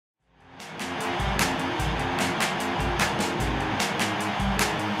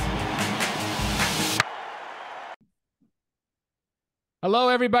Hello,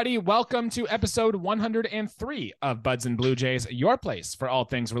 everybody. Welcome to episode 103 of Buds and Blue Jays, your place for all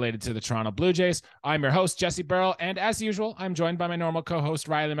things related to the Toronto Blue Jays. I'm your host, Jesse Burrell, and as usual, I'm joined by my normal co-host,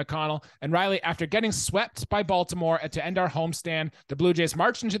 Riley McConnell. And Riley, after getting swept by Baltimore to end our homestand, the Blue Jays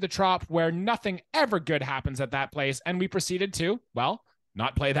marched into the Trop, where nothing ever good happens at that place, and we proceeded to, well,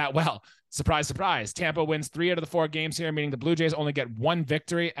 not play that well. Surprise, surprise. Tampa wins 3 out of the 4 games here, meaning the Blue Jays only get 1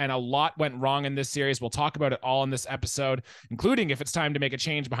 victory, and a lot went wrong in this series. We'll talk about it all in this episode, including if it's time to make a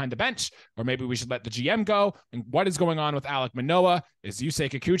change behind the bench, or maybe we should let the GM go, and what is going on with Manoah. Is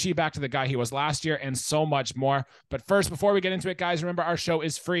Kikuchi back to the guy he was last year, and so much more. But first, before we get into it, guys, remember our show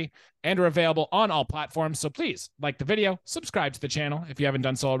is free and are available on all platforms. So please like the video, subscribe to the channel if you haven't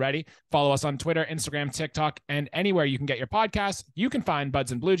done so already. Follow us on Twitter, Instagram, TikTok, and anywhere you can get your podcasts. You can find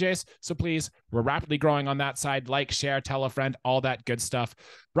Buds and Blue Jays. So please, we're rapidly growing on that side. Like, share, tell a friend, all that good stuff.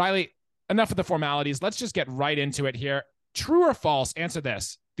 Riley, enough of the formalities. Let's just get right into it here. True or false? Answer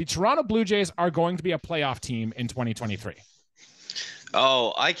this. The Toronto Blue Jays are going to be a playoff team in 2023.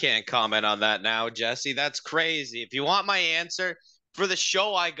 Oh, I can't comment on that now, Jesse. That's crazy. If you want my answer for the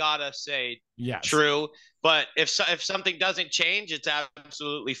show, I gotta say yes. True. But if something doesn't change, it's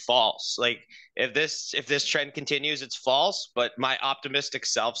absolutely false. Like if this trend continues, it's false. But my optimistic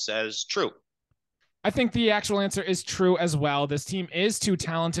self says true. I think the actual answer is true as well. This team is too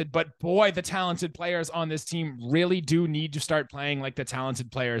talented, but boy, the talented players on this team really do need to start playing like the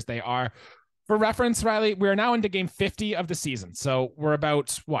talented players they are. For reference, Riley, we're now into game 50 of the season. So we're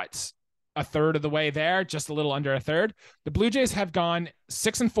about, a third of the way there, just a little under a third. The Blue Jays have gone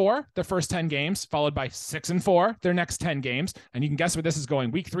 6-4 their first 10 games, followed by 6-4 their next 10 games. And you can guess where this is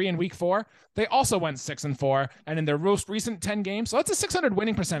going. Week 3 and week 4, they also went 6-4. And in their most recent 10 games, so that's a 600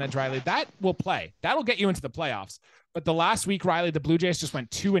 winning percentage, Riley. That will play. That'll get you into the playoffs. But the last week, Riley, the Blue Jays just went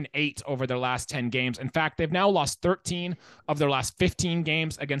 2-8 over their last 10 games. In fact, they've now lost 13 of their last 15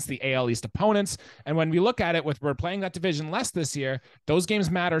 games against the AL East opponents. And when we look at it, we're playing that division less this year, those games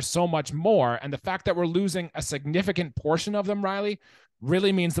matter so much more. And the fact that we're losing a significant portion of them, Riley,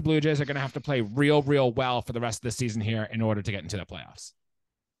 really means the Blue Jays are going to have to play real well for the rest of the season here in order to get into the playoffs.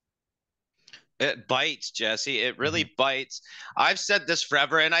 It bites, Jesse. It really bites. I've said this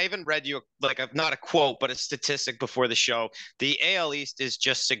forever, and I even read you not a quote, but a statistic before the show. The AL East is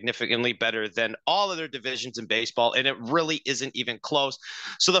just significantly better than all other divisions in baseball, and it really isn't even close.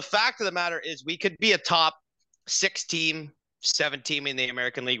 So the fact of the matter is we could be a top 6 team, 7 team in the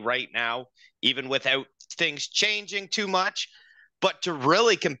American League right now, even without things changing too much. But to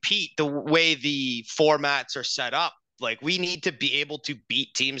really compete the way the formats are set up, like we need to be able to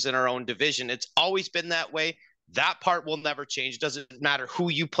beat teams in our own division. It's always been that way. That part will never change. It doesn't matter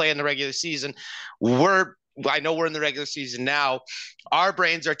who you play in the regular season. I know we're in the regular season now. Our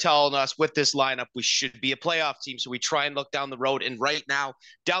brains are telling us with this lineup, we should be a playoff team. So we try and look down the road. And right now,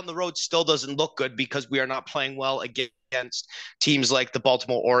 down the road still doesn't look good because we are not playing well against teams like the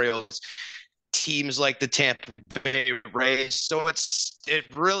Baltimore Orioles, teams like the Tampa Bay Rays. So it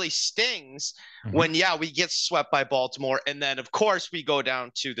really stings when, we get swept by Baltimore. And then, of course, we go down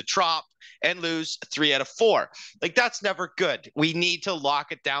to the Trop and lose 3 out of 4. Like, that's never good. We need to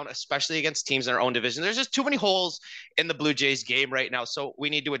lock it down, especially against teams in our own division. There's just too many holes in the Blue Jays game right now. So we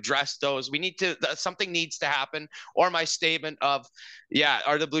need to address those. Something needs to happen. Or my statement of,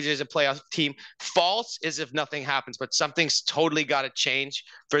 are the Blue Jays a playoff team? False is if nothing happens, but something's totally got to change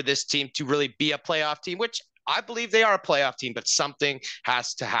for this team to really be a playoff team, which I believe they are a playoff team, but something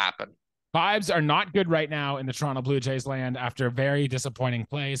has to happen. Vibes are not good right now in the Toronto Blue Jays land after very disappointing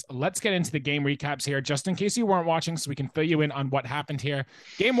plays. Let's get into the game recaps here, just in case you weren't watching, so we can fill you in on what happened here.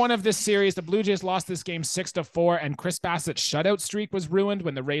 Game 1 of this series, the Blue Jays lost this game 6-4, and Chris Bassett's shutout streak was ruined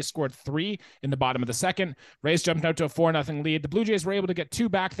when the Rays scored 3 in the bottom of the second. Rays jumped out to a 4-0 lead. The Blue Jays were able to get 2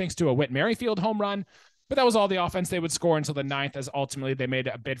 back thanks to a Whit Merrifield home run. But that was all the offense they would score until the 9th, as ultimately they made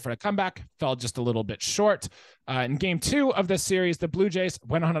a bid for a comeback, fell just a little bit short. In game 2 of this series, the Blue Jays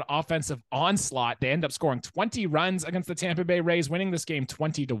went on an offensive onslaught. They end up scoring 20 runs against the Tampa Bay Rays, winning this game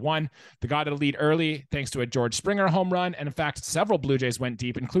 20-1. They got a lead early thanks to a George Springer home run. And in fact, several Blue Jays went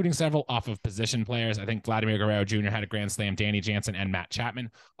deep, including several off of position players. I think Vladimir Guerrero Jr. had a grand slam. Danny Jansen and Matt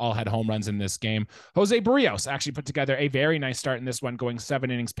Chapman all had home runs in this game. Jose BErrios actually put together a very nice start in this one, going 7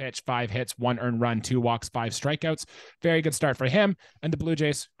 innings pitched, 5 hits, 1 earned run, 2 walks, walks, 5 strikeouts. Very good start for him. And the Blue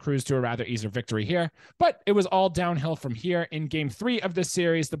Jays cruised to a rather easy victory here. But it was all downhill from here. In game 3 of this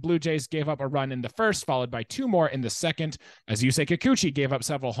series, the Blue Jays gave up a run in the first, followed by 2 more in the second. As you say, Kikuchi gave up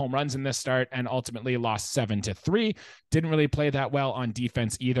several home runs in this start and ultimately lost 7-3. Didn't really play that well on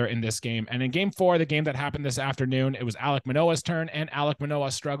defense either in this game. And in game 4, the game that happened this afternoon, it was Alek Manoah's turn, and Alek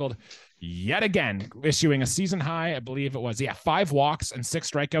Manoah struggled yet again, issuing a season high, I believe it was, 5 walks and 6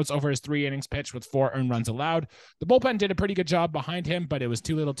 strikeouts over his 3 innings pitched with 4 earned runs allowed. The bullpen did a pretty good job behind him, but it was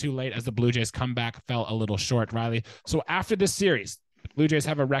too little too late as the Blue Jays comeback fell a little short, Riley. So after this series, the Blue Jays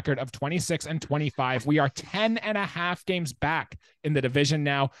have a record of 26-25. We are 10.5 games back in the division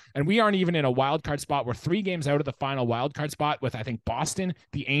now, and we aren't even in a wild card spot. We're 3 games out of the final wild card spot with, I think, Boston,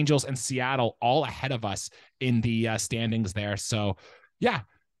 the Angels, and Seattle all ahead of us in the standings there. So, yeah,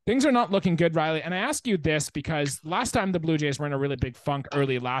 things are not looking good, Riley. And I ask you this because last time the Blue Jays were in a really big funk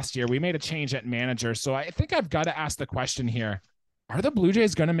early last year, we made a change at manager. So I think I've got to ask the question here. Are the Blue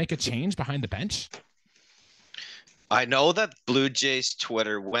Jays going to make a change behind the bench? I know that Blue Jays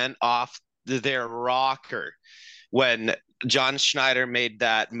Twitter went off their rocker when John Schneider made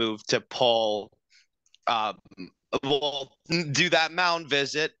that move to pull, do that mound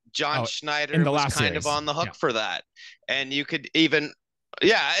visit. John Schneider was kind of on the hook for that. And you could even,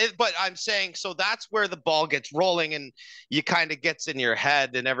 but I'm saying, so that's where the ball gets rolling and you kind of gets in your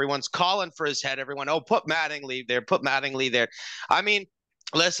head and everyone's calling for his head. Everyone, put Mattingly there, put Mattingly there. I mean,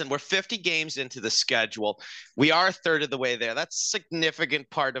 listen, we're 50 games into the schedule. We are a third of the way there. That's a significant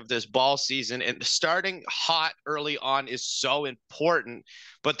part of this ball season. And starting hot early on is so important,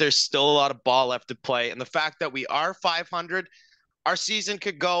 but there's still a lot of ball left to play. And the fact that we are 500, our season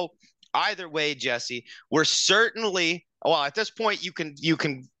could go either way, Jesse. We're certainly, at this point, you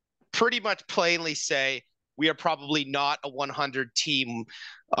can pretty much plainly say we are probably not a 100 team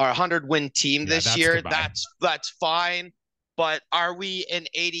or 100 win team this year. Goodbye. That's fine. But are we an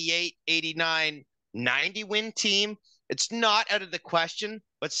 88, 89, 90 win team? It's not out of the question,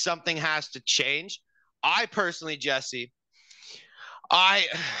 but something has to change. I personally, Jesse, I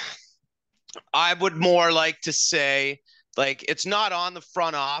would more like to say, like, it's not on the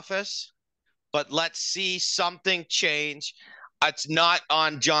front office, but let's see something change. It's not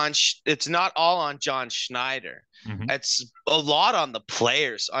all on John Schneider. Mm-hmm. It's a lot on the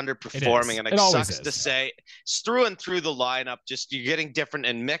players underperforming, and it sucks to say. It's through and through the lineup. Just you're getting different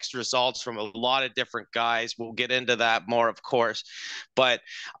and mixed results from a lot of different guys. We'll get into that more, of course, but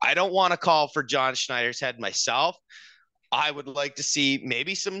I don't want to call for John Schneider's head myself. I would like to see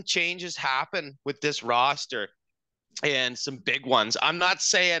maybe some changes happen with this roster and some big ones. I'm not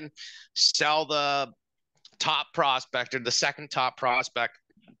saying sell the top prospect or the second top prospect,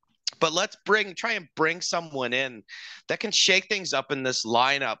 but let's try and bring someone in that can shake things up in this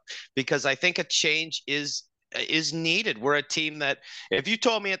lineup, because I think a change is needed. We're a team that, if you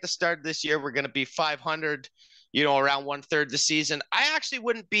told me at the start of this year we're going to be 500, around 1/3 the season, I actually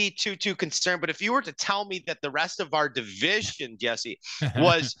wouldn't be too concerned. But if you were to tell me that the rest of our division, Jesse,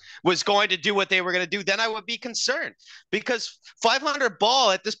 was going to do what they were going to do, then I would be concerned, because 500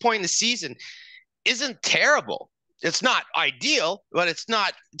 ball at this point in the season isn't terrible. It's not ideal, but it's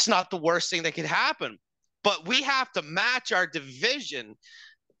not the worst thing that could happen. But we have to match our division.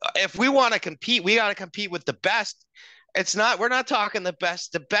 If we want to compete, we got to compete with the best. We're not talking the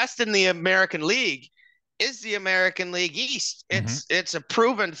best. The best in the American League is the American League East. It's a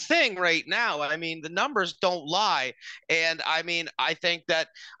proven thing right now. I mean, the numbers don't lie. And I mean, I think that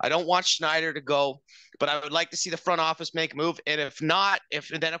I don't want Schneider to go, but I would like to see the front office make a move. And if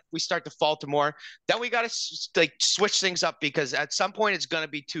we start to falter more, then we got to switch things up, because at some point it's going to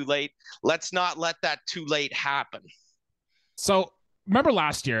be too late. Let's not let that too late happen. So remember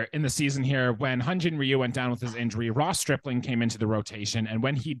last year in the season here when Hyun-Jin Ryu went down with his injury, Ross Stripling came into the rotation. And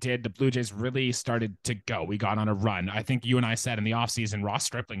when he did, the Blue Jays really started to go. We got on a run. I think you and I said in the offseason, Ross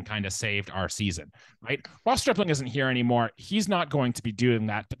Stripling kind of saved our season, right? Ross Stripling isn't here anymore. He's not going to be doing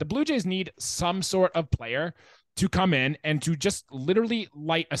that. But the Blue Jays need some sort of player to come in and to just literally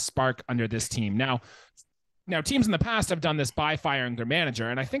light a spark under this team. Now, teams in the past have done this by firing their manager,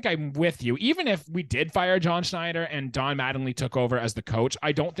 and I think I'm with you. Even if we did fire John Schneider and Don Mattingly took over as the coach,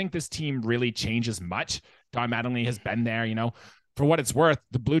 I don't think this team really changes much. Don Mattingly has been there, for what it's worth.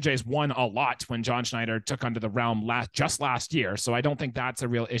 The Blue Jays won a lot when John Schneider took under the realm last year, so I don't think that's a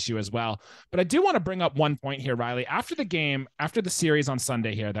real issue as well. But I do want to bring up one point here, Riley. After the series on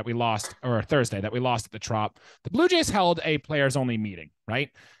Sunday here that we lost, or Thursday that we lost at the Trop, the Blue Jays held a players-only meeting, right?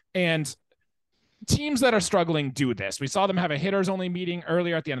 And teams that are struggling do this. We saw them have a hitters only meeting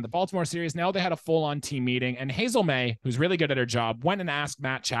earlier at the end of the Baltimore series. Now they had a full on team meeting, and Hazel May, who's really good at her job, went and asked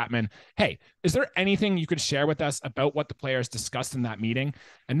Matt Chapman, hey, is there anything you could share with us about what the players discussed in that meeting?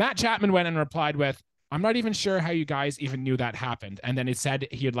 And Matt Chapman went and replied with, I'm not even sure how you guys even knew that happened. And then it said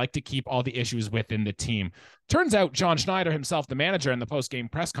he'd like to keep all the issues within the team. Turns out John Schneider himself, the manager in the post-game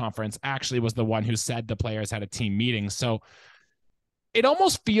press conference, actually was the one who said the players had a team meeting. So it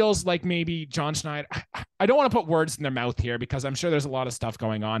almost feels like maybe John Schneider, I don't want to put words in their mouth here because I'm sure there's a lot of stuff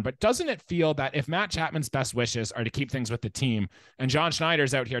going on, but doesn't it feel that if Matt Chapman's best wishes are to keep things with the team and John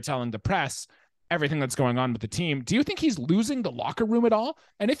Schneider's out here telling the press everything that's going on with the team, do you think he's losing the locker room at all?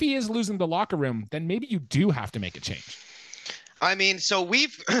 And if he is losing the locker room, then maybe you do have to make a change. I mean, so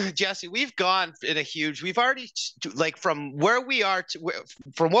Jesse, we've gone in a huge, we've already like from where we are to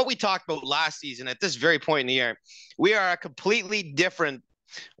from what we talked about last season at this very point in the year, we are a completely different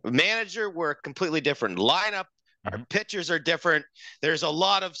manager. We're a completely different lineup. Our pitchers are different. There's a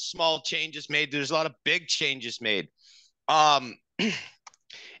lot of small changes made. There's a lot of big changes made.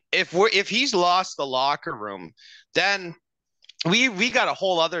 If he's lost the locker room, then we got a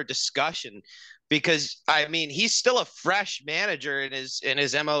whole other discussion. Because I mean, he's still a fresh manager in his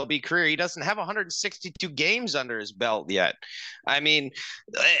MLB career. He doesn't have 162 games under his belt yet. I mean,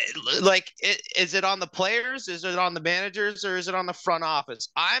 like, is it on the players? Is it on the managers? Or is it on the front office?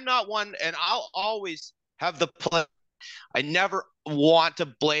 I'm not one, and I'll always have the play. I never want to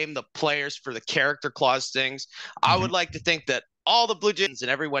blame the players for the character clause things. I would like to think that all the Blue Jays and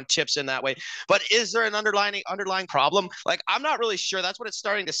everyone chips in that way. But is there an underlying problem? Like, I'm not really sure. That's what it's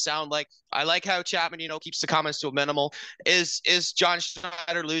starting to sound like. I like how Chapman, keeps the comments to a minimal. Is John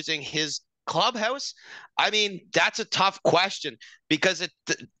Schneider losing his clubhouse? I mean, that's a tough question because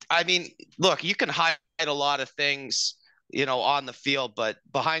look, you can hide a lot of things, on the field, but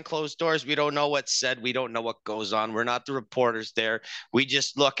behind closed doors, we don't know what's said. We don't know what goes on. We're not the reporters there. We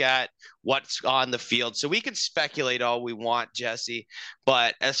just look at what's on the field. So we can speculate all we want, Jesse.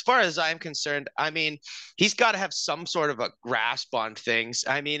 But as far as I'm concerned, I mean, he's got to have some sort of a grasp on things.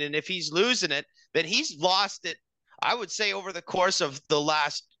 I mean, and if he's losing it, then he's lost it, I would say, over the course of the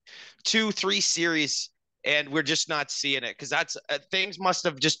last 2-3 series. And we're just not seeing it because that's things must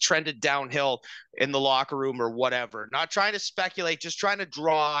have just trended downhill in the locker room or whatever. Not trying to speculate, just trying to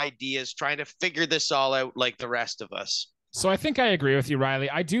draw ideas, trying to figure this all out like the rest of us. So I think I agree with you, Riley.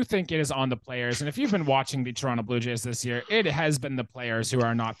 I do think it is on the players. And if you've been watching the Toronto Blue Jays this year, it has been the players who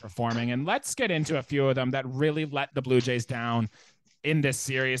are not performing. And let's get into a few of them that really let the Blue Jays down in this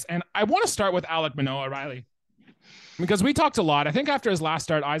series. And I want to start with Alek Manoah, Riley. Because we talked a lot. I think after his last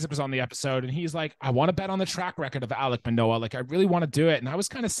start, Isaac was on the episode and he's like, I want to bet on the track record of Alek Manoah. Like, I really want to do it. And I was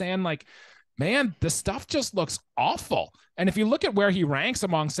kind of saying, like, man, the stuff just looks awful. And if you look at where he ranks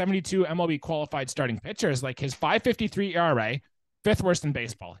among 72 MLB qualified starting pitchers, like his 5.53 ERA, fifth worst in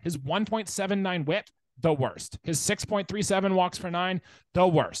baseball, his 1.79 whip, the worst. His 6.37 walks per nine, the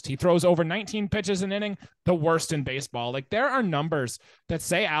worst. He throws over 19 pitches an inning, the worst in baseball. Like, there are numbers that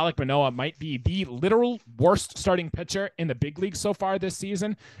say Alek Manoah might be the literal worst starting pitcher in the big league so far this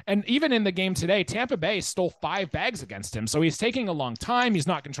season. And even in the game today, Tampa Bay stole 5 bags against him. So he's taking a long time. He's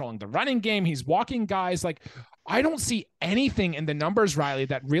not controlling the running game. He's walking guys. Like, I don't see anything in the numbers, Riley,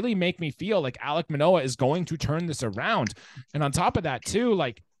 that really make me feel like Alek Manoah is going to turn this around. And on top of that too,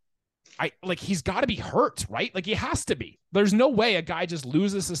 he's got to be hurt, right? Like, he has to be. There's no way a guy just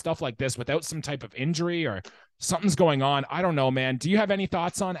loses his stuff like this without some type of injury or something's going on. I don't know, man. Do you have any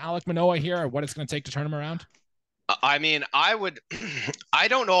thoughts on Alek Manoah here or what it's going to take to turn him around? I mean, I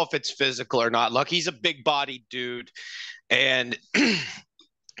don't know if it's physical or not. Look, he's a big bodied dude. And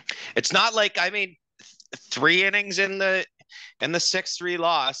it's not like, 3 innings in the 6-3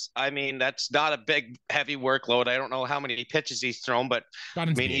 loss. I mean, that's not a big, heavy workload. I don't know how many pitches he's thrown, but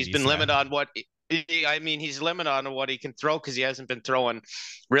he's been limited on what he's limited on what he can throw because he hasn't been throwing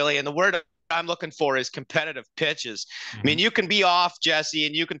really. And the word I'm looking for is competitive pitches. I mean, you can be off, Jesse,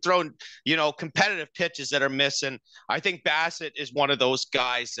 and you can throw, competitive pitches that are missing. I think Bassett is one of those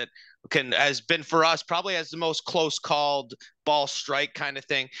guys that has been for us, probably has the most close called ball strike kind of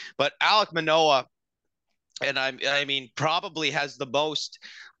thing. But Alek Manoah, and I mean, probably has the most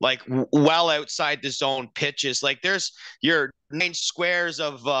well outside the zone pitches. Like, there's your 9 squares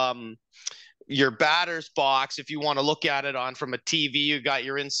of your batter's box. If you want to look at it on from a TV, you got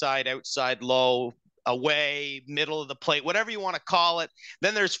your inside, outside, low, away, middle of the plate, whatever you want to call it.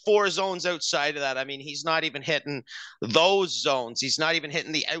 Then there's 4 zones outside of that. I mean, he's not even hitting those zones. He's not even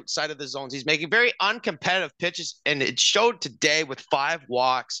hitting the outside of the zones. He's making very uncompetitive pitches, and it showed today with 5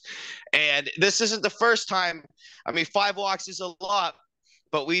 walks. And this isn't the first time. I mean, 5 walks is a lot,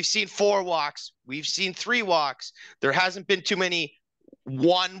 but we've seen 4 walks. We've seen 3 walks. There hasn't been too many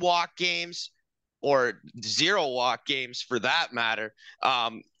 1 walk games or 0 walk games for that matter.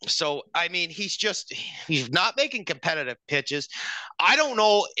 So, I mean, he's not making competitive pitches. I don't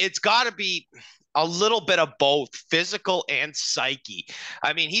know. It's got to be a little bit of both physical and psyche.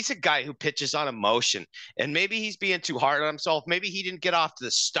 I mean, he's a guy who pitches on emotion, and maybe he's being too hard on himself. Maybe he didn't get off to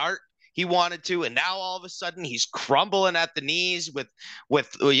the start he wanted to, and now all of a sudden he's crumbling at the knees with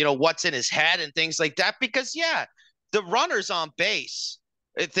what's in his head and things like that. Because the runners on base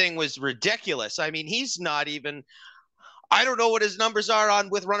thing was ridiculous. I mean, he's not even, I don't know what his numbers are on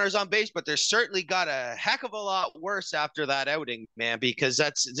with runners on base, but they're certainly got a heck of a lot worse after that outing, man, because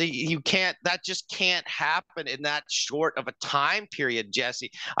that just can't happen in that short of a time period,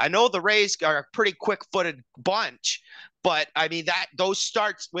 Jesse. I know the Rays are a pretty quick-footed bunch, but I mean, those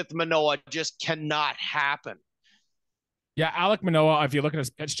starts with Manoah just cannot happen. Yeah, Alek Manoah, if you look at his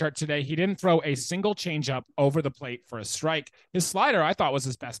pitch chart today, he didn't throw a single changeup over the plate for a strike. His slider, I thought, was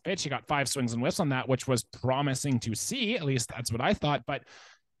his best pitch. He got 5 swings and whiffs on that, which was promising to see. At least that's what I thought. But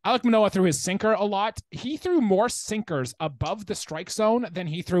Alek Manoah threw his sinker a lot. He threw more sinkers above the strike zone than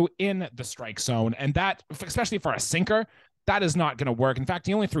he threw in the strike zone. And that, especially for a sinker, that is not going to work. In fact,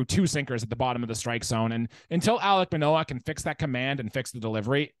 he only threw 2 sinkers at the bottom of the strike zone. And until Alek Manoah can fix that command and fix the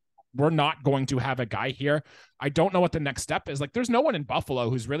delivery, we're not going to have a guy here. I don't know what the next step is. Like, there's no one in Buffalo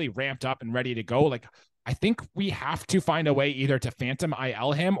who's really ramped up and ready to go. Like, I think we have to find a way either to phantom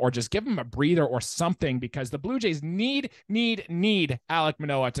IL him or just give him a breather or something, because the Blue Jays need Alek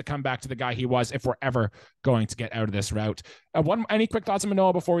Manoah to come back to the guy he was if we're ever going to get out of this route. Any quick thoughts on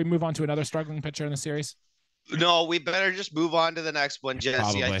Manoah before we move on to another struggling pitcher in the series? No, we better just move on to the next one,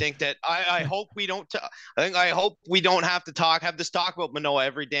 Jesse. Probably. I think that I hope we don't. I hope we don't have this talk about Manoah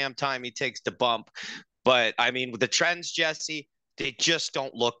every damn time he takes the bump. But I mean, with the trends, Jesse, they just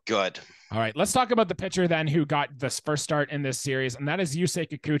don't look good. All right, let's talk about the pitcher then who got this first start in this series, and that is Yusei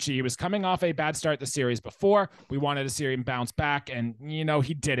Kikuchi. He was coming off a bad start the series before. We wanted to see him bounce back, and,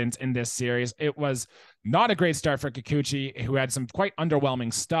 he didn't in this series. It was not a great start for Kikuchi, who had some quite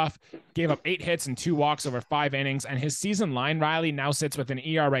underwhelming stuff. Gave up 8 hits and 2 walks over 5 innings, and his season line, Riley, now sits with an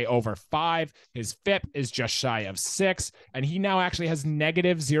ERA over 5. His FIP is just shy of 6, and he now actually has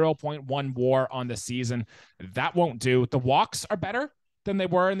negative 0.1 WAR on the season. That won't do. The walks are better than they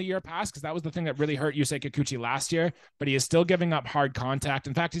were in the year past, because that was the thing that really hurt Yusei Kikuchi last year, but he is still giving up hard contact.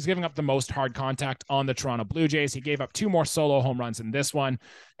 In fact, he's giving up the most hard contact on the Toronto Blue Jays. He gave up 2 more solo home runs in this one,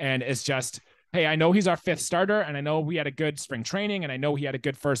 and it's just, hey, I know he's our 5th starter, and I know we had a good spring training, and I know he had a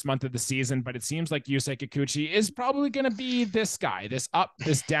good first month of the season, but it seems like Yusei Kikuchi is probably going to be this guy, this up,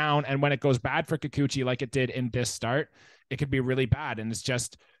 this down, and when it goes bad for Kikuchi like it did in this start, it could be really bad, and it's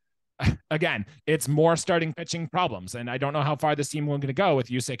just, again, it's more starting pitching problems, and I don't know how far this team is going to go with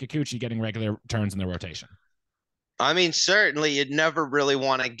Yusei Kikuchi getting regular turns in the rotation. I mean, certainly you'd never really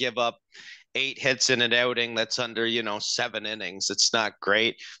want to give up 8 hits in an outing that's under, 7 innings. It's not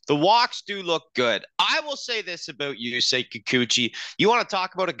great. The walks do look good. I will say this about Yusei Kikuchi. You want to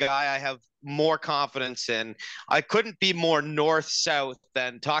talk about a guy I have more confidence in. I couldn't be more north-south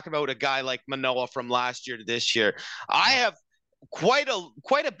than talk about a guy like Manoah from last year to this year. I have quite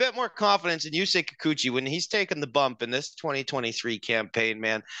a bit more confidence in Yusei Kikuchi when he's taken the bump in this 2023 campaign,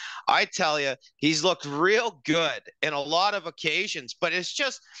 man. I tell you, he's looked real good in a lot of occasions, but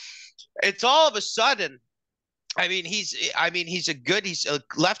it's all of a sudden, he's a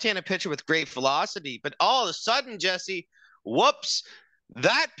left-handed pitcher with great velocity, but all of a sudden, Jesse, whoops,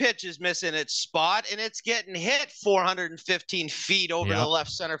 that pitch is missing its spot, and it's getting hit 415 feet over the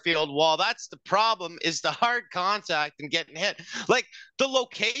left center field wall. That's the problem, is the hard contact and getting hit. Like, the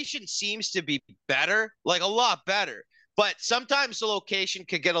location seems to be better, like a lot better, but sometimes the location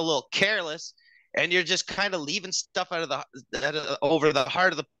could get a little careless, and you're just kind of leaving stuff out of over the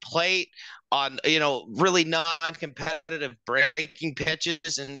heart of the plate on, really non-competitive breaking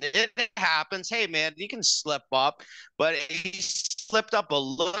pitches, and it happens. Hey, man, you can slip up, but he slipped up a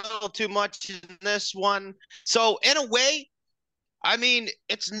little too much in this one. So in a way,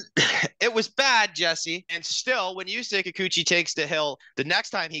 it was bad, Jesse. And still, when Yusei Kikuchi takes the hill, the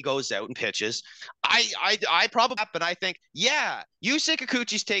next time he goes out and pitches, I probably up and I think, yeah, Yusei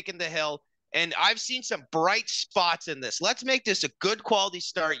Kikuchi's taking the hill. And I've seen some bright spots in this. Let's make this a good quality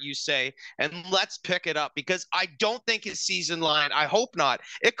start, you say, and let's pick it up, because I don't think his season line, I hope not.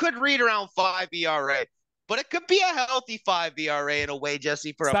 It could read around 5 ERA, but it could be a healthy 5 ERA in a way,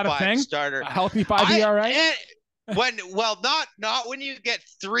 Jesse, for a 5 starter. A healthy 5 ERA? Not when you get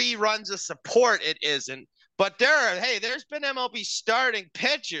 3 runs of support, it isn't. But there's been MLB starting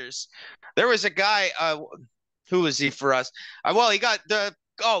pitchers. There was a guy, who was he for us? He got the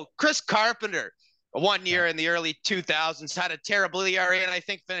Chris Carpenter, 1 year in the early 2000s, had a terrible ERA and I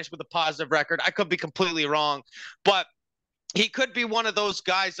think finished with a positive record. I could be completely wrong, but he could be one of those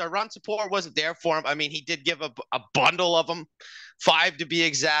guys. Our run support wasn't there for him. I mean, he did give a bundle of them, 5 to be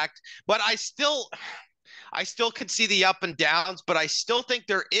exact, but I still can see the up and downs, but I still think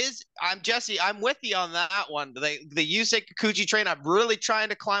there is. I'm with you on that one. The Yusei Kikuchi train, I'm really trying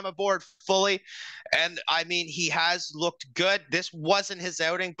to climb aboard fully. And I mean, he has looked good. This wasn't his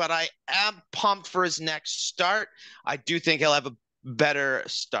outing, but I am pumped for his next start. I do think he'll have a better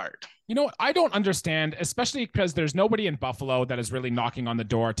start. You know what? I don't understand, especially because there's nobody in Buffalo that is really knocking on the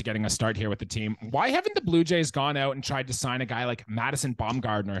door to getting a start here with the team. Why haven't the Blue Jays gone out and tried to sign a guy like Madison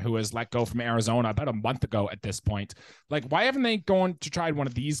Bumgarner, who was let go from Arizona about a month ago at this point? Like, why haven't they gone to try one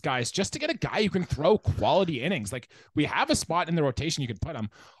of these guys just to get a guy who can throw quality innings? Like, we have a spot in the rotation you could put him.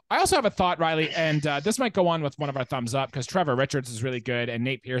 I also have a thought, Riley, and this might go on with one of our thumbs up because Trevor Richards is really good and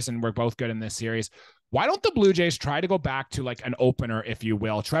Nate Pearson were both good in this series. Why don't the Blue Jays try to go back to like an opener, if you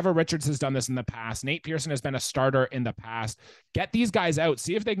will? Trevor Richards has done this in the past. Nate Pearson has been a starter in the past. Get these guys out,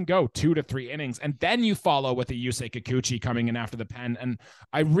 see if they can go 2 to 3 innings, and then you follow with a Yusei Kikuchi coming in after the pen. And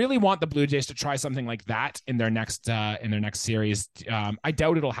I really want the Blue Jays to try something like that in their next series. I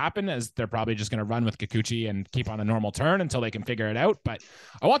doubt it'll happen, as they're probably just going to run with Kikuchi and keep on a normal turn until they can figure it out. But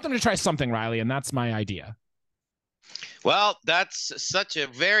I want them to try something, Riley, and that's my idea. Well, that's such a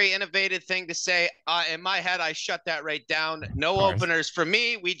very innovative thing to say. In my head, I shut that right down. No openers for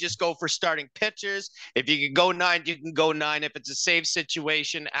me. We just go for starting pitchers. If you can go 9, you can go 9. If it's a save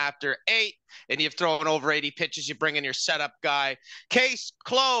situation after 8 and you've thrown over 80 pitches, you bring in your setup guy. Case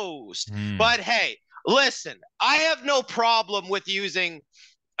closed. But hey, listen, I have no problem with using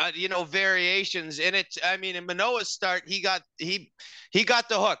variations in it. I mean, in Manoah's start, he got the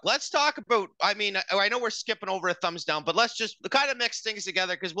hook. Let's talk about, I mean, I know we're skipping over a thumbs down, but let's just kind of mix things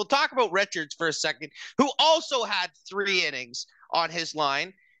together because we'll talk about Richards for a second, who also had 3 innings on his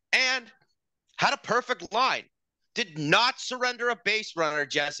line and had a perfect line. Did not surrender a base runner,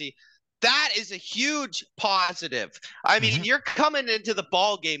 Jesse. That is a huge positive. I mean, you're coming into the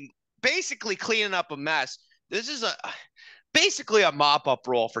ball game basically cleaning up a mess. This is basically a mop-up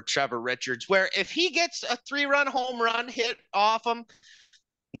role for Trevor Richards, where if he gets a 3-run home run hit off him,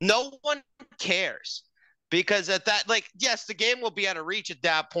 no one cares. Because at that, yes, the game will be out of reach at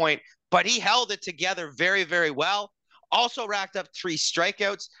that point, but he held it together very, very well. Also racked up 3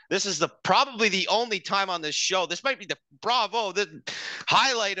 strikeouts. This is probably the only time on this show. This might be the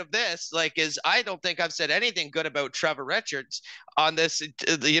highlight of this. Is I don't think I've said anything good about Trevor Richards on this,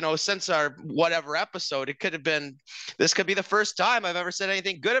 since our whatever episode. This could be the first time I've ever said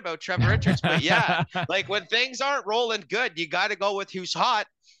anything good about Trevor Richards. But yeah, when things aren't rolling good, you got to go with who's hot.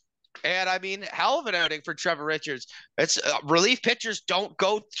 And I mean, hell of an outing for Trevor Richards. It's relief pitchers don't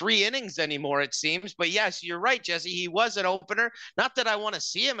go 3 innings anymore, it seems. But yes, you're right, Jesse. He was an opener. Not that I want to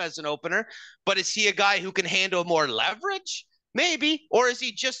see him as an opener, but is he a guy who can handle more leverage? Maybe. Or is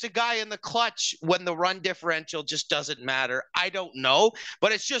he just a guy in the clutch when the run differential just doesn't matter? I don't know.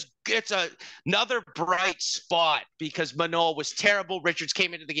 But it's another bright spot because Manoah was terrible. Richards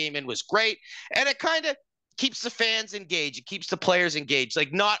came into the game and was great. And it kind of keeps the fans engaged. It keeps the players engaged.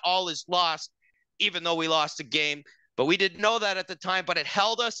 Not all is lost, even though we lost a game. But we didn't know that at the time, but it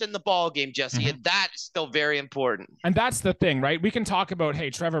held us in the ball game, Jesse, and that's still very important. And that's the thing, right? We can talk about, hey,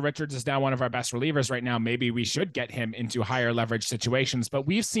 Trevor Richards is now one of our best relievers right now. Maybe we should get him into higher leverage situations, but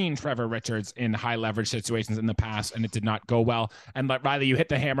we've seen Trevor Richards in high leverage situations in the past, and it did not go well. And Riley, you hit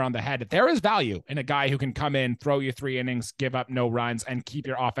the hammer on the head. There is value in a guy who can come in, throw you 3 innings, give up no runs, and keep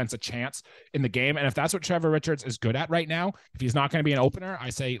your offense a chance in the game. And if that's what Trevor Richards is good at right now, if he's not going to be an opener, I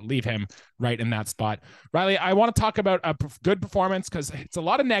say leave him right in that spot. Riley, I want to talk about a good performance because it's a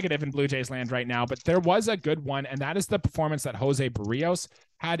lot of negative in Blue Jays land right now, but there was a good one, and that is the performance that Jose BErrios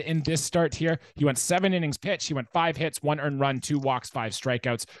had in this start here. He went 7 innings pitched. He went 5 hits, 1 earned run, 2 walks, 5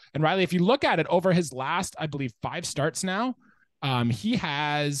 strikeouts. And Riley, if you look at it over his last, I believe, 5 starts now, he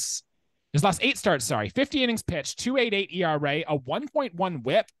has his last 8 starts, 50 innings pitched, 2.88 ERA, a 1.1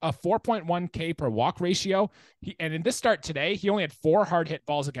 whip, a 4.1 K per walk ratio. And in this start today, he only had 4 hard hit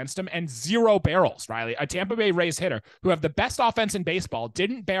balls against him and 0 barrels, Riley. A Tampa Bay Rays hitter who have the best offense in baseball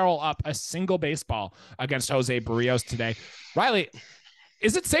didn't barrel up a single baseball against Jose BErrios today. Riley,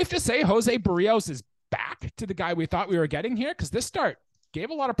 is it safe to say Jose BErrios is back to the guy we thought we were getting here? Because this start gave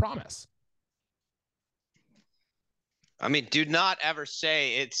a lot of promise. I mean, do not ever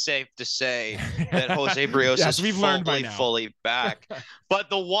say it's safe to say that Jose BErrios yes, is fully back. But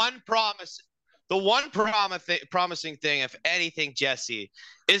the one promising thing, if anything, Jesse,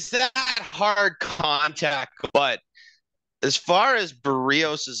 is that hard contact. But as far as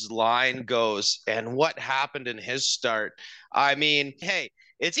Berrios' line goes and what happened in his start, I mean, hey,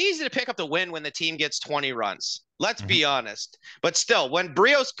 it's easy to pick up the win when the team gets 20 runs. Let's be honest. But still, when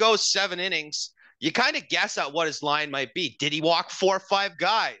Berrios goes 7 innings, you kind of guess at what his line might be. Did he walk 4 or 5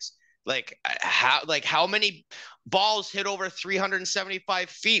 guys? How many balls hit over 375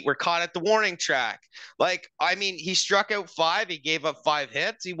 feet were caught at the warning track? I mean, he struck out 5, he gave up 5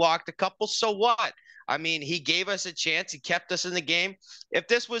 hits, he walked a couple. So what? I mean, he gave us a chance. He kept us in the game. If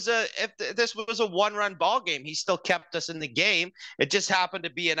this was a one-run ball game, he still kept us in the game. It just happened to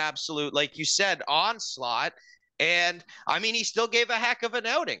be an absolute, like you said, onslaught. And I mean, he still gave a heck of an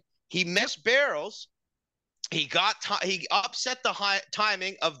outing. He missed barrels. He upset the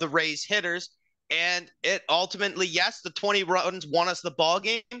timing of the Rays hitters, and it ultimately, yes, the 20 runs won us the ball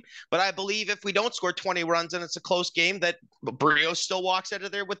game. But I believe if we don't score 20 runs and it's a close game, that Berrios still walks out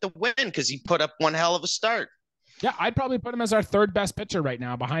of there with the win because he put up one hell of a start. Yeah, I'd probably put him as our third best pitcher right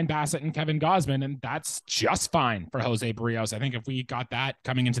now behind Bassett and Kevin Gausman, and that's just fine for Jose Berrios. I think if we got that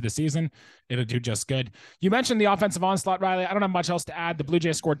coming into the season, it'll do just good. You mentioned the offensive onslaught, Riley. I don't have much else to add. The Blue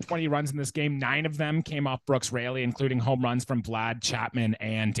Jays scored 20 runs in this game. 9 of them came off Brooks Raley, including home runs from Vlad, Chapman,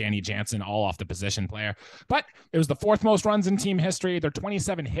 and Danny Jansen, all off the position player. But it was the 4th most runs in team history. Their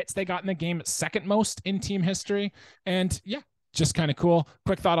 27 hits they got in the game, 2nd most in team history. And yeah, just kind of cool.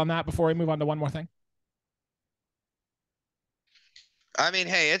 Quick thought on that before we move on to one more thing. I mean,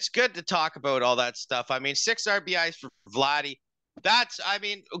 hey, it's good to talk about all that stuff. I mean, 6 RBIs for Vladdy. That's, I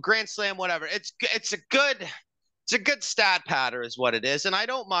mean, grand slam, whatever. It's a good stat pattern is what it is, and I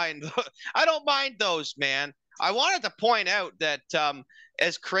don't mind those, man. I wanted to point out that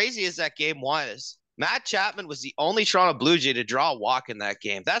as crazy as that game was, Matt Chapman was the only Toronto Blue Jay to draw a walk in that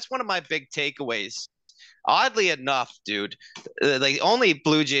game. That's one of my big takeaways. Oddly enough, dude, the only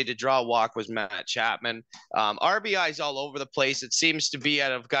Blue Jay to draw a walk was Matt Chapman. RBIs all over the place. It seems to be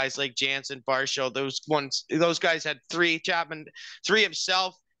out of guys like Jansen, Varsho. Those guys had 3. Chapman 3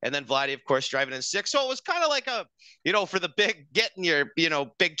 himself, and then Vladdy, of course, driving in 6. So it was kind of like for the getting your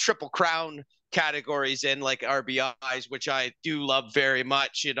big triple crown categories in like RBIs, which I do love very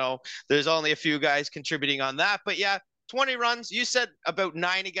much. There's only a few guys contributing on that, but yeah. 20 runs. You said about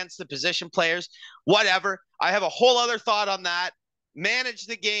 9 against the position players. Whatever. I have a whole other thought on that. Manage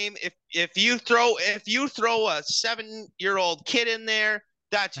the game. If you throw a 7-year-old kid in there,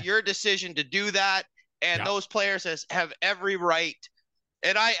 that's your decision to do that. And those players have every right.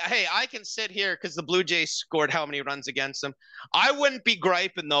 And I can sit here because the Blue Jays scored how many runs against them. I wouldn't be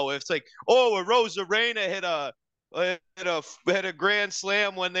griping though if it's like, oh, Rosarena hit a grand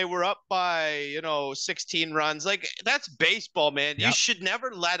slam when they were up by 16 runs. Like, that's baseball, man. You should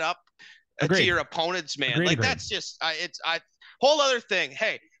never let up to your opponents, man. Agreed. That's just it's whole other thing.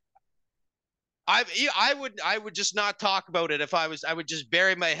 Hey, I would just not talk about it if I would just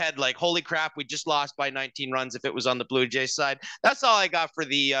bury my head like, holy crap, we just lost by 19 runs if it was on the Blue Jays side. That's all I got for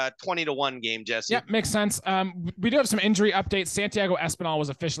the 20-1 game, Jesse. Yeah, makes sense. We do have some injury updates. Santiago Espinal was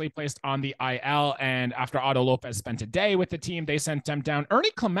officially placed on the IL, and after Otto Lopez spent a day with the team, they sent him down.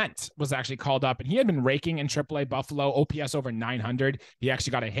 Ernie Clement was actually called up, and he had been raking in AAA Buffalo, OPS over 900. He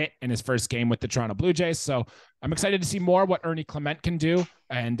actually got a hit in his first game with the Toronto Blue Jays, so I'm excited to see more what Ernie Clement can do,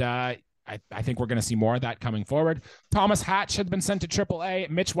 and I think we're going to see more of that coming forward. Thomas Hatch had been sent to AAA.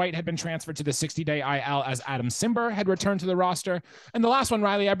 Mitch White had been transferred to the 60-day IL as Adam Simber had returned to the roster. And the last one,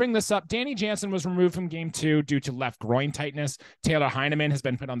 Riley, I bring this up. Danny Jansen was removed from Game 2 due to left groin tightness. Taylor Heineman has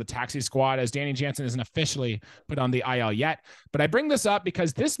been put on the taxi squad as Danny Jansen isn't officially put on the IL yet. But I bring this up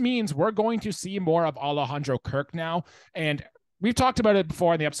because this means we're going to see more of Alejandro Kirk now. And we've talked about it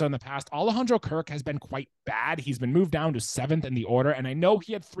before in the episode in the past. Alejandro Kirk has been quite bad. He's been moved down to 7th in the order, and I know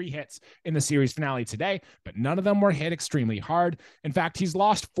he had 3 hits in the series finale today, but none of them were hit extremely hard. In fact, he's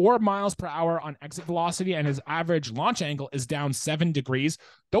lost 4 miles per hour on exit velocity, and his average launch angle is down 7 degrees.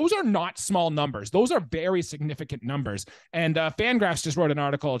 Those are not small numbers. Those are very significant numbers. And Fangraphs just wrote an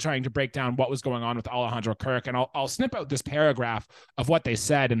article trying to break down what was going on with Alejandro Kirk, and I'll snip out this paragraph of what they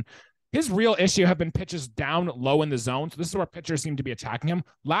said. And his real issue have been pitches down low in the zone. So this is where pitchers seem to be attacking him.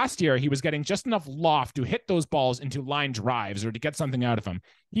 Last year, he was getting just enough loft to hit those balls into line drives or to get something out of him.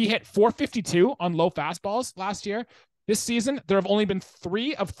 He hit 452 on low fastballs last year. This season, there have only been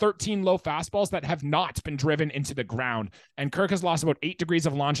 3 of 13 low fastballs that have not been driven into the ground. And Kirk has lost about 8 degrees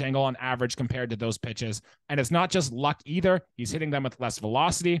of launch angle on average compared to those pitches. And it's not just luck either. He's hitting them with less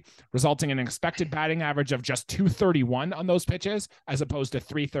velocity, resulting in an expected batting average of just 231 on those pitches, as opposed to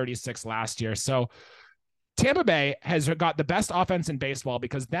 336 last year. So Tampa Bay has got the best offense in baseball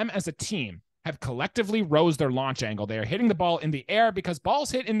because them as a team have collectively rose their launch angle. They are hitting the ball in the air because balls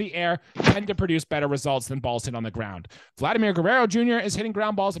hit in the air tend to produce better results than balls hit on the ground. Vladimir Guerrero Jr. is hitting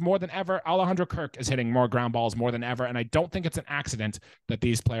ground balls more than ever. Alejandro Kirk is hitting more ground balls more than ever. And I don't think it's an accident that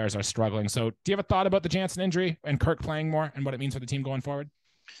these players are struggling. So do you have a thought about the Jansen injury and Kirk playing more and what it means for the team going forward?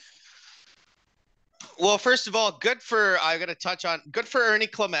 Well, first of all, good for Ernie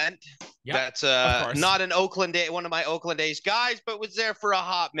Clement. Yep, that's not an one of my Oakland A's guys, but was there for a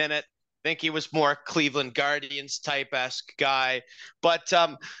hot minute. I think he was more Cleveland Guardians type-esque guy. But,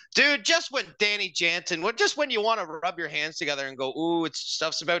 dude, just when Danny Jansen, just when you want to rub your hands together and go, ooh,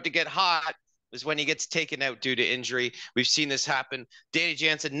 stuff's about to get hot, is when he gets taken out due to injury. We've seen this happen. Danny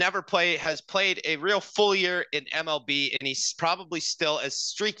Jansen has played a real full year in MLB, and he's probably still as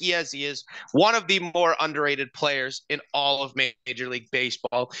streaky as he is, one of the more underrated players in all of Major League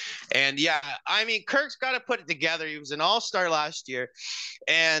Baseball. And yeah, I mean, Kirk's got to put it together. He was an all-star last year.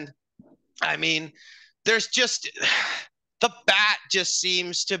 And I mean, there's just the bat just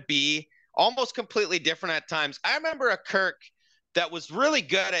seems to be almost completely different at times. I remember a Kirk that was really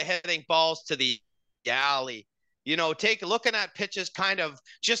good at hitting balls to the alley, looking at pitches kind of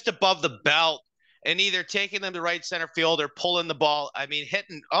just above the belt and either taking them to right center field or pulling the ball. I mean,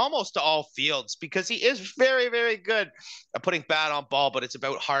 hitting almost to all fields because he is very, very good at putting bat on ball, but it's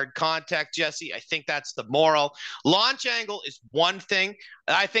about hard contact, Jesse. I think that's the moral. Launch angle is one thing.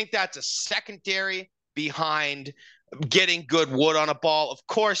 I think that's a secondary behind getting good wood on a ball. Of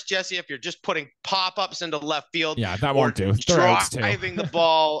course, Jesse, if you're just putting pop-ups into left field, that won't do. Driving the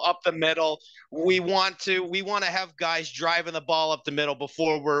ball up the middle, we want to have guys driving the ball up the middle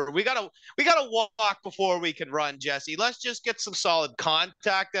before we gotta walk before we can run, Jesse. Let's just get some solid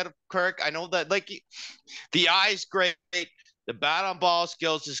contact out of Kirk. I know that the eye's great, the bat on ball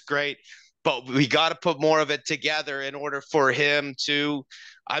skills is great, but we got to put more of it together in order for him to,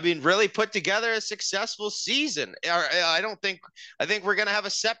 really put together a successful season. I think we're going to have a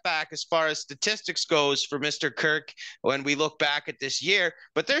setback as far as statistics goes for Mr. Kirk when we look back at this year,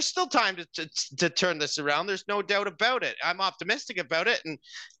 but there's still time to turn this around. There's no doubt about it. I'm optimistic about it. And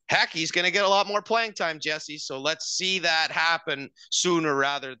heck, he's going to get a lot more playing time, Jesse. So let's see that happen sooner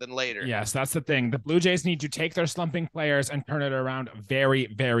rather than later. Yes, that's the thing. The Blue Jays need to take their slumping players and turn it around very,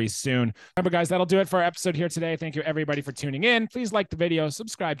 very soon. Remember, guys, that'll do it for our episode here today. Thank you, everybody, for tuning in. Please like the video,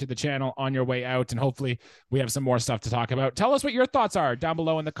 subscribe to the channel on your way out, and hopefully we have some more stuff to talk about. Tell us what your thoughts are down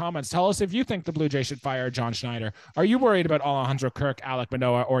below in the comments. Tell us if you think the Blue Jays should fire John Schneider. Are you worried about Alejandro Kirk, Alek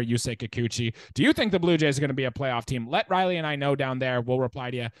Manoah, or Yusei Kikuchi? Do you think the Blue Jays are going to be a playoff team? Let Riley and I know down there. We'll reply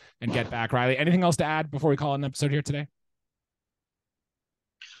to you and get back. Riley, anything else to add before we call an episode here today?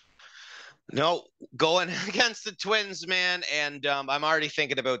 No, going against the Twins, man, and I'm already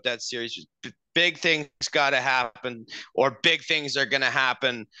thinking about that series. Big things got to happen, or big things are going to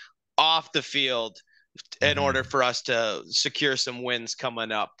happen off the field in order for us to secure some wins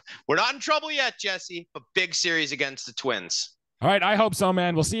coming up. We're not in trouble yet, Jesse, but big series against the Twins. All right, I hope so,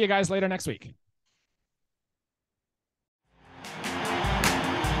 man. We'll see you guys later next week.